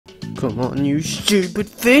Come on, you stupid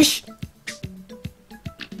fish!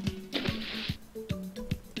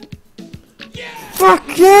 Yeah.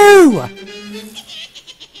 Fuck you!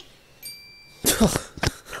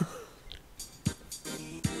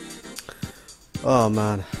 Oh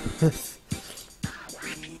man.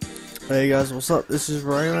 Hey guys, what's up? This is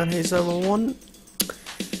Rayman here 71,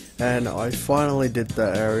 and I finally did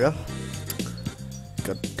that area.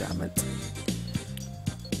 God damn it.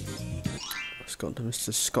 Let's go to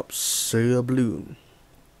Mr. Scopsia Bloom.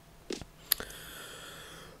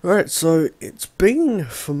 Alright, so it's been,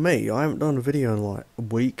 for me, I haven't done a video in like a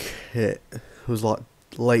week. It was like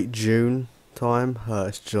late June time.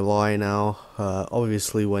 It's July now.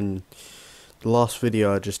 Obviously when the last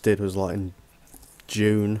video I just did was like in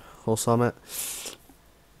June or something.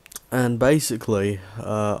 And basically,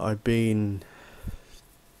 I've been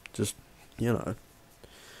just, you know,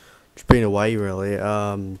 just been away really.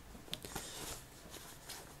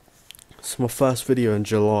 It's my first video in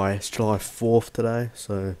July. It's July 4th today,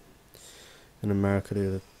 so in America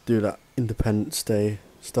they do that Independence Day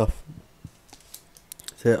stuff.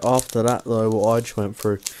 So after that though, what I just went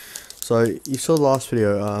through. So you saw the last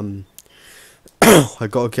video. I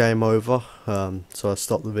got a game over. So I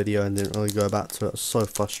stopped the video and didn't really go back to it. I was so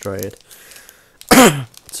frustrated.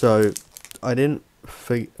 So I didn't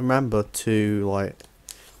remember to like,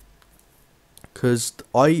 cause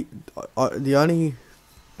I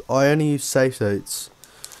only use save states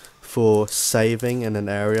for saving in an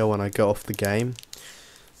area when I get off the game.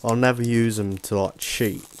 I'll never use them to like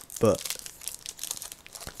cheat, but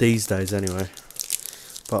these days anyway.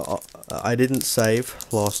 But I didn't save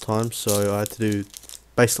last time, so I had to do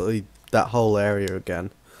basically that whole area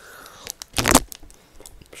again.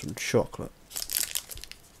 Some chocolate.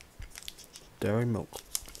 Dairy milk.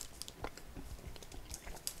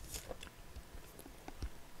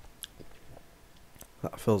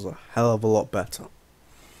 That feels a hell of a lot better.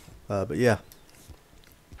 But yeah.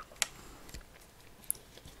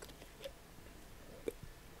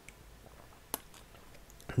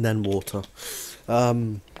 And then water.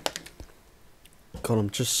 God, I'm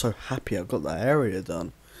just so happy I got that area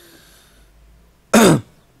done. Yeah,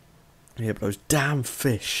 but those damn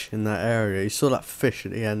fish in that area. You saw that fish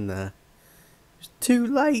at the end there. It's too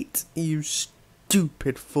late, you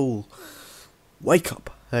stupid fool. Wake up.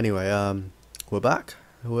 Anyway, we're back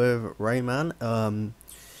with Rayman.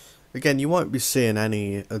 Again, you won't be seeing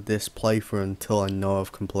any of this playthrough until I know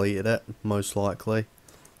I've completed it, most likely.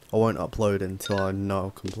 I won't upload it until I know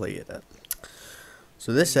I've completed it.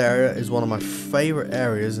 So this area is one of my favourite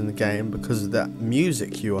areas in the game because of that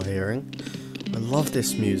music you are hearing. I love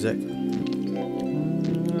this music.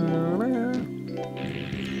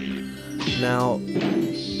 Now,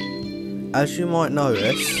 as you might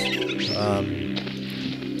notice,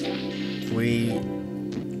 we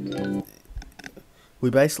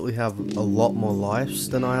basically have a lot more lives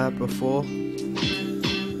than I had before.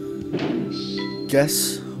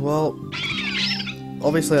 Well,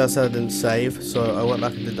 obviously I said I didn't save, so I went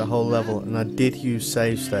back and did the whole level, and I did use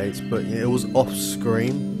save states, but it was off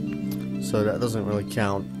screen, so that doesn't really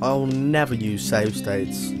count. I will never use save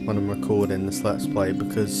states when I'm recording this Let's Play,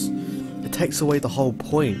 because it takes away the whole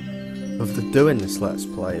point of doing this Let's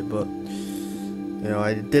Play. But you know,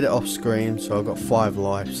 I did it off screen, so I've got 5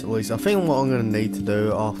 lives at least. I think what I'm going to need to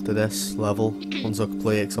do after this level, once I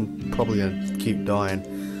complete it, because I'm probably going to keep dying,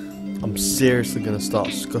 I'm seriously going to start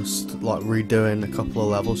like redoing a couple of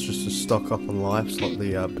levels just to stock up on lives, like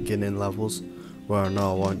the beginning levels, where I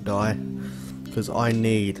know I won't die. Because I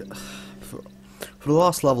need, for the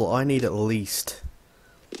last level, I need at least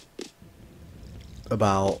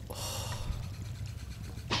about,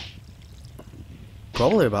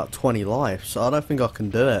 probably about 20 lives. So I don't think I can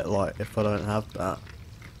do it, like, if I don't have that.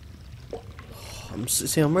 I'm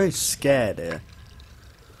really scared here.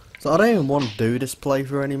 So I don't even want to do this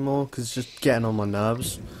playthrough anymore because it's just getting on my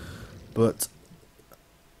nerves. But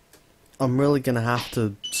I'm really going to have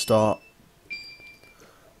to start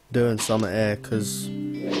doing something here because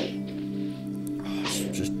it's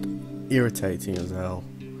just irritating as hell.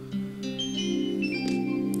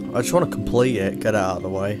 I just want to complete it, get it out of the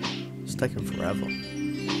way. It's taking forever.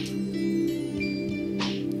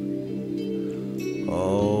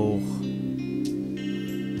 Oh.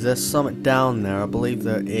 Is there something down there? I believe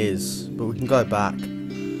there is, but we can go back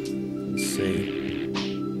and see.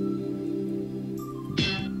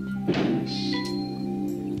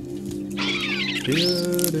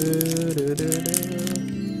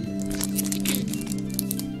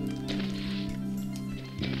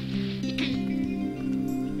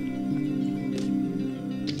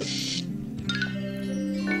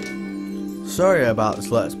 Sorry about this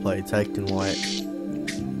Let's Play taking like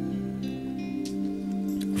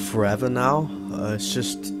forever now. It's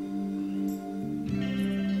just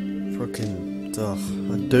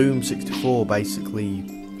freaking Doom 64 basically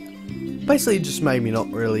just made me not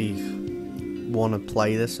really want to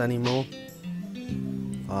play this anymore.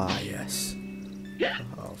 Ah, yes.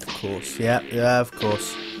 Oh, of course. Yeah, of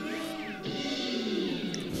course.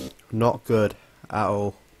 Not good at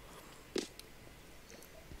all.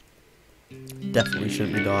 Definitely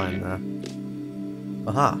shouldn't be dying there.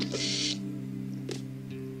 Aha.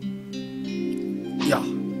 Yeah.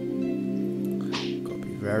 Gotta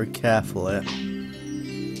be very careful here.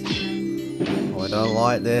 Oh, I don't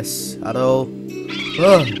like this at all.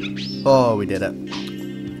 Oh, oh, we did it.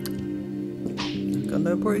 Got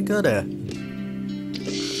no pretty good here.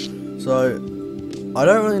 So, I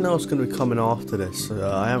don't really know what's going to be coming after this.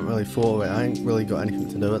 I haven't really thought of it. I ain't really got anything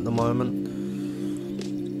to do at the moment.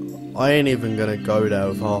 I ain't even going to go there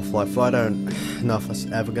with Half-Life. I don't know if that's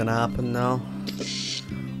ever going to happen now.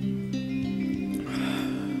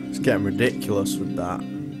 It's getting ridiculous with that.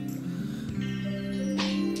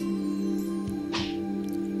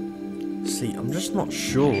 See, I'm just not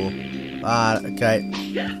sure. Ah, okay.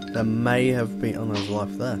 There may have been... Oh, there's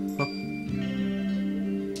life there. Huh.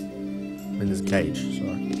 In this cage,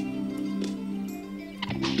 sorry.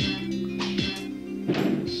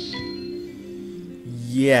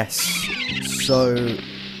 Yes. So,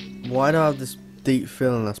 why do I have this deep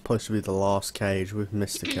feeling that's supposed to be the last cage? We've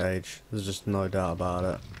missed a cage. There's just no doubt about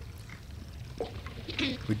it.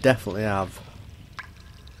 We definitely have.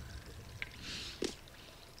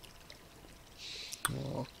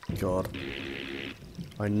 Oh, God.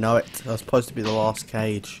 I know it. That's supposed to be the last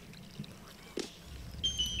cage.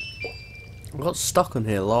 I got stuck on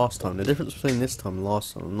here last time. The difference between this time and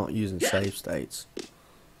last time, I'm not using save states.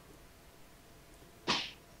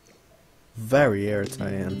 Very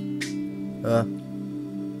irritating.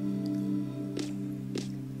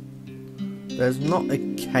 There's not a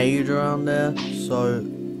cage around there, so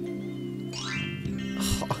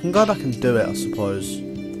I can go back and do it, I suppose.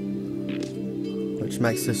 Which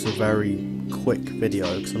makes this a very quick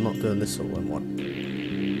video, because I'm not doing this all in one.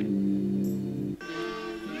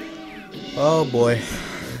 Oh boy,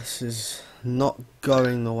 this is not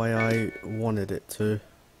going the way I wanted it to.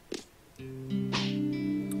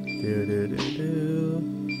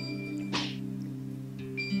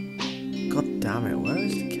 God damn it, where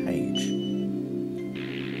is the cage?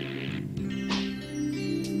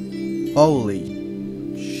 Holy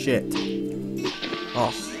shit.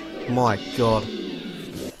 Oh my god.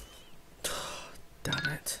 Damn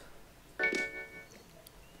it.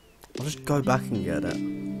 I'll just go back and get it.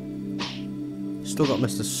 Still got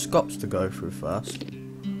Mr. Scops to go through first.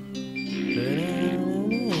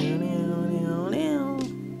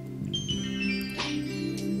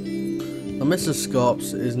 Now, Mr.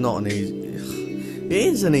 Scops is not an easy... It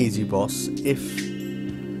is an easy boss if...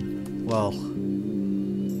 Well...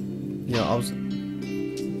 You know,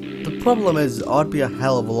 the problem is, I'd be a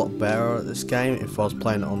hell of a lot better at this game if I was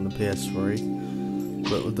playing it on the PS3.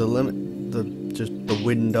 But with the just the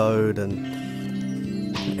windowed and...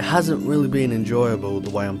 It hasn't really been enjoyable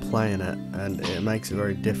the way I'm playing it, and it makes it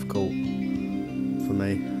very difficult for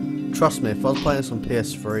me. Trust me, if I was playing this on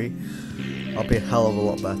PS3, I'd be a hell of a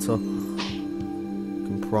lot better. I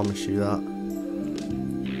can promise you that.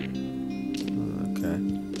 Okay.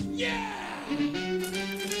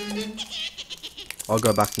 I'll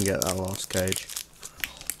go back and get that last cage.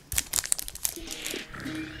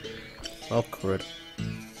 Oh, crud.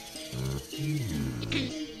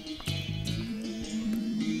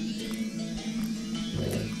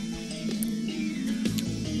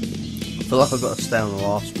 I feel like I've got to stay on the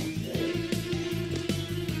last one.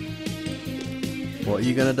 What are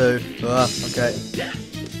you gonna do? Ah, okay.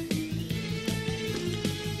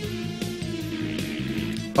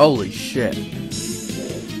 Holy shit.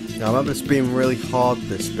 Now, I remember this being really hard,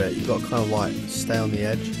 this bit. You've got to kind of like stay on the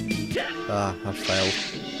edge. Ah, I failed.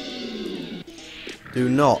 Do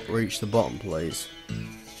not reach the bottom, please.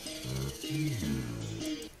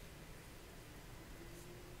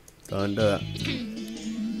 Don't do it.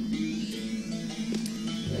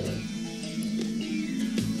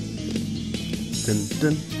 Dun,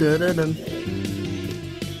 dun, dun, dun, dun.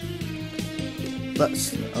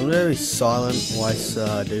 I'm going to be silent whilst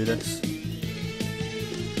I do this.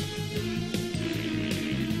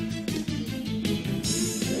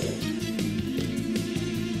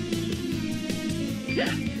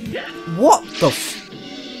 What the f...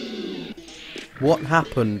 What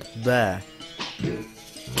happened there?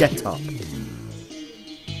 Get up.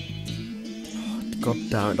 God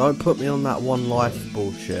damn it, don't put me on that one life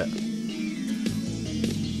bullshit.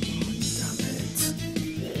 Damn it.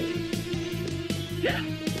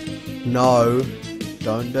 No,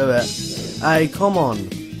 don't do it. Hey, come on.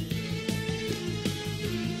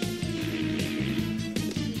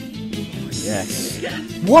 Yes.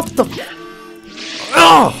 What the?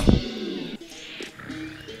 Oh!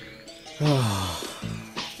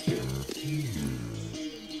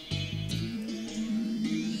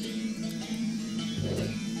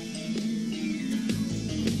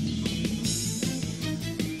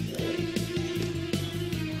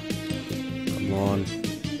 Come on.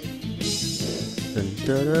 Dun,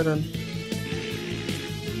 dun, dun, dun.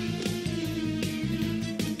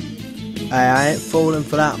 Hey, I ain't falling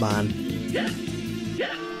for that, man.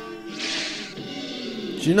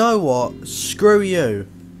 Do you know what? Screw you.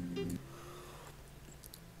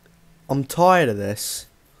 I'm tired of this.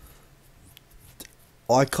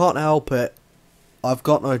 I can't help it. I've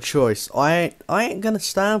got no choice. I ain't gonna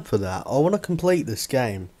stand for that. I want to complete this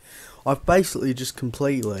game. I've basically just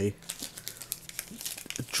completely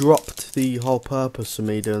dropped the whole purpose of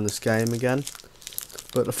me doing this game again.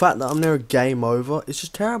 But the fact that I'm near a game over, it's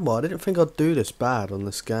just terrible. I didn't think I'd do this bad on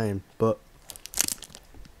this game, but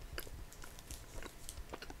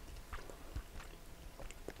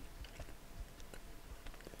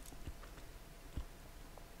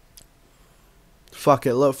fuck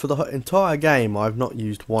it. Look, for the entire game, I've not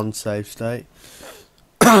used one save state.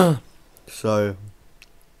 So,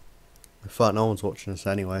 in fact, no one's watching this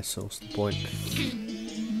anyway, so what's the point?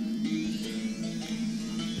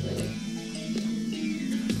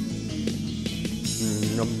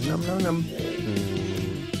 Num num num num.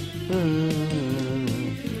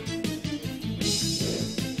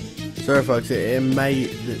 Sorry folks,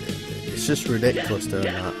 it's just ridiculous doing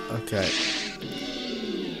that. Okay.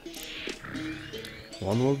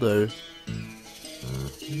 One will do.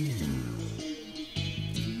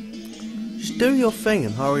 Just do your thing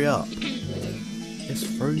and hurry up. Just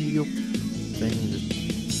throw your thing.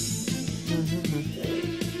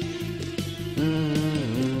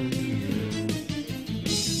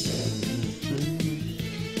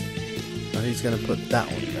 Oh, he's gonna put that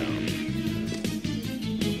one down.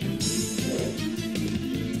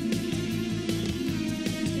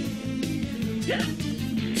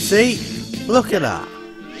 See? Look at that.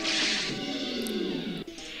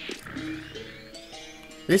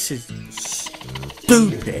 This is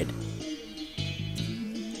stupid.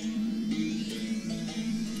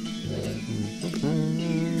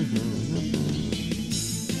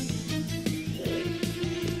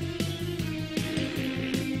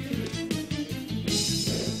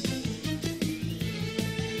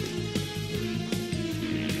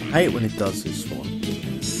 I hate when it does this one.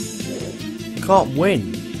 You can't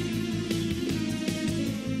win.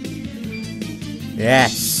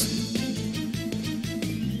 Yes.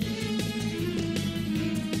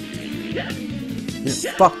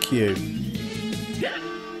 Yeah, fuck you.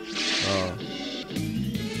 Oh.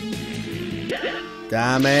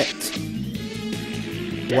 Damn it.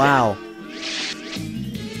 Wow.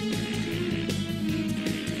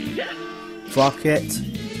 Fuck it.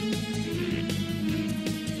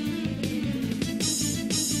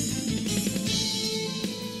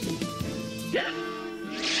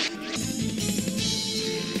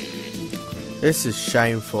 This is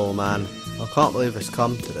shameful, man. I can't believe it's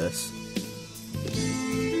come to this.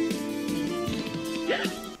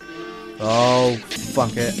 Oh,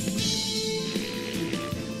 fuck it.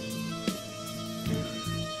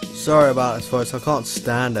 Sorry about this, folks. I can't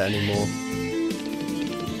stand it anymore.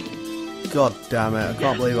 God damn it. I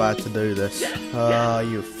can't believe I had to do this. Oh,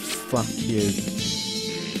 you fuck you.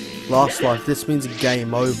 Last life. This means a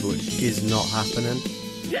game over, which is not happening.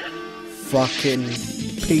 Fucking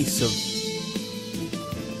piece of...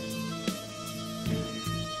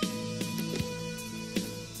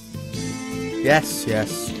 Yes,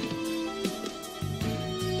 yes.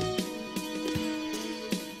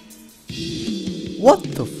 What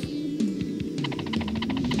the f...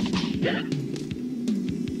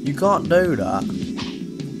 You can't do that.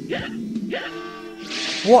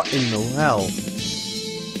 What in the hell?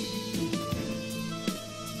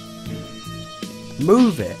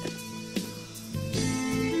 Move it.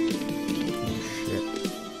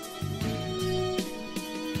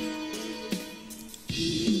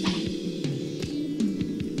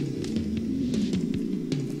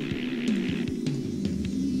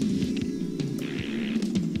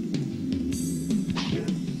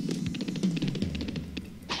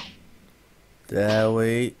 There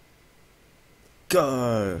we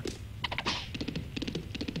go.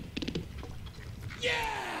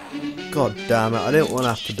 God damn it, I didn't want to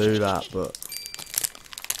have to do that, but...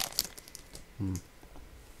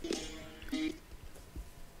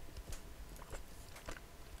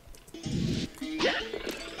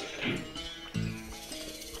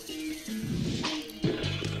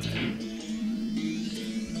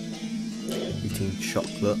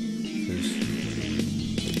 chocolate, because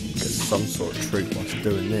there's some sort of treat whilst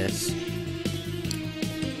doing this.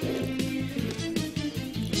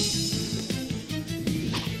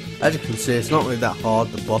 As you can see, it's not really that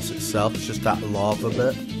hard, the boss itself, it's just that lava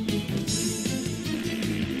bit.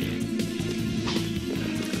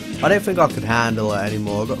 I don't think I could handle it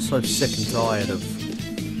anymore. I got so sick and tired of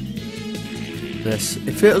this.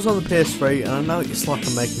 If it was on the PS3, and I know it's like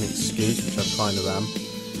I'm making an excuse, which I kind of am,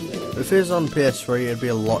 but if it was on the PS3, it'd be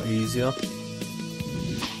a lot easier.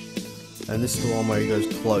 And this is the one where he goes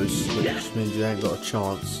close, which means you ain't got a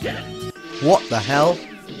chance. What the hell?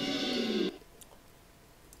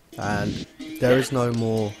 And there is no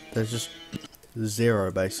more. There's just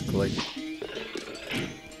 0 basically.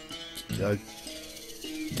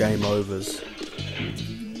 Game overs.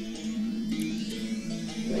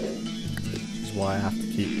 This is why I have to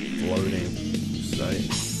keep loading. So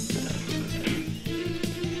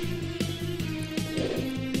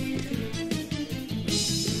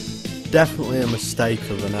definitely a mistake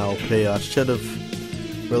of an LP. I should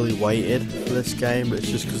have really waited for this game, but it's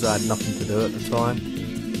just because I had nothing to do at the time.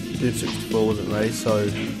 Doom 64 wasn't ready, so I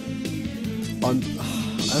don't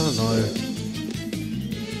know.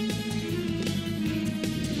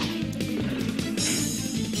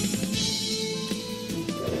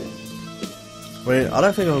 I mean, I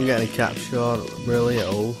don't think I'm getting a capture really at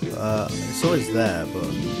all. It's always there, but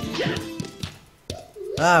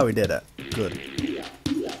we did it. Good.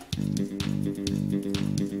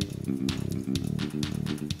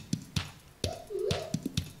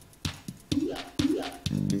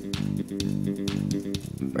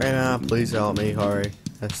 Rayman, please help me, hurry.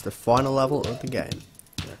 That's the final level of the game.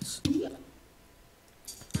 Yes.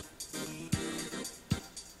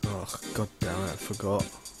 Oh, god damn it, I forgot.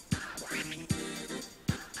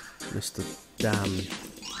 Mr. Damn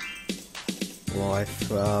life.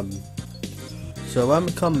 So when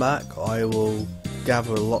we come back, I will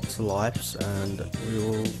gather lots of lives and we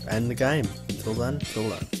will end the game. Until then, till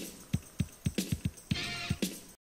then.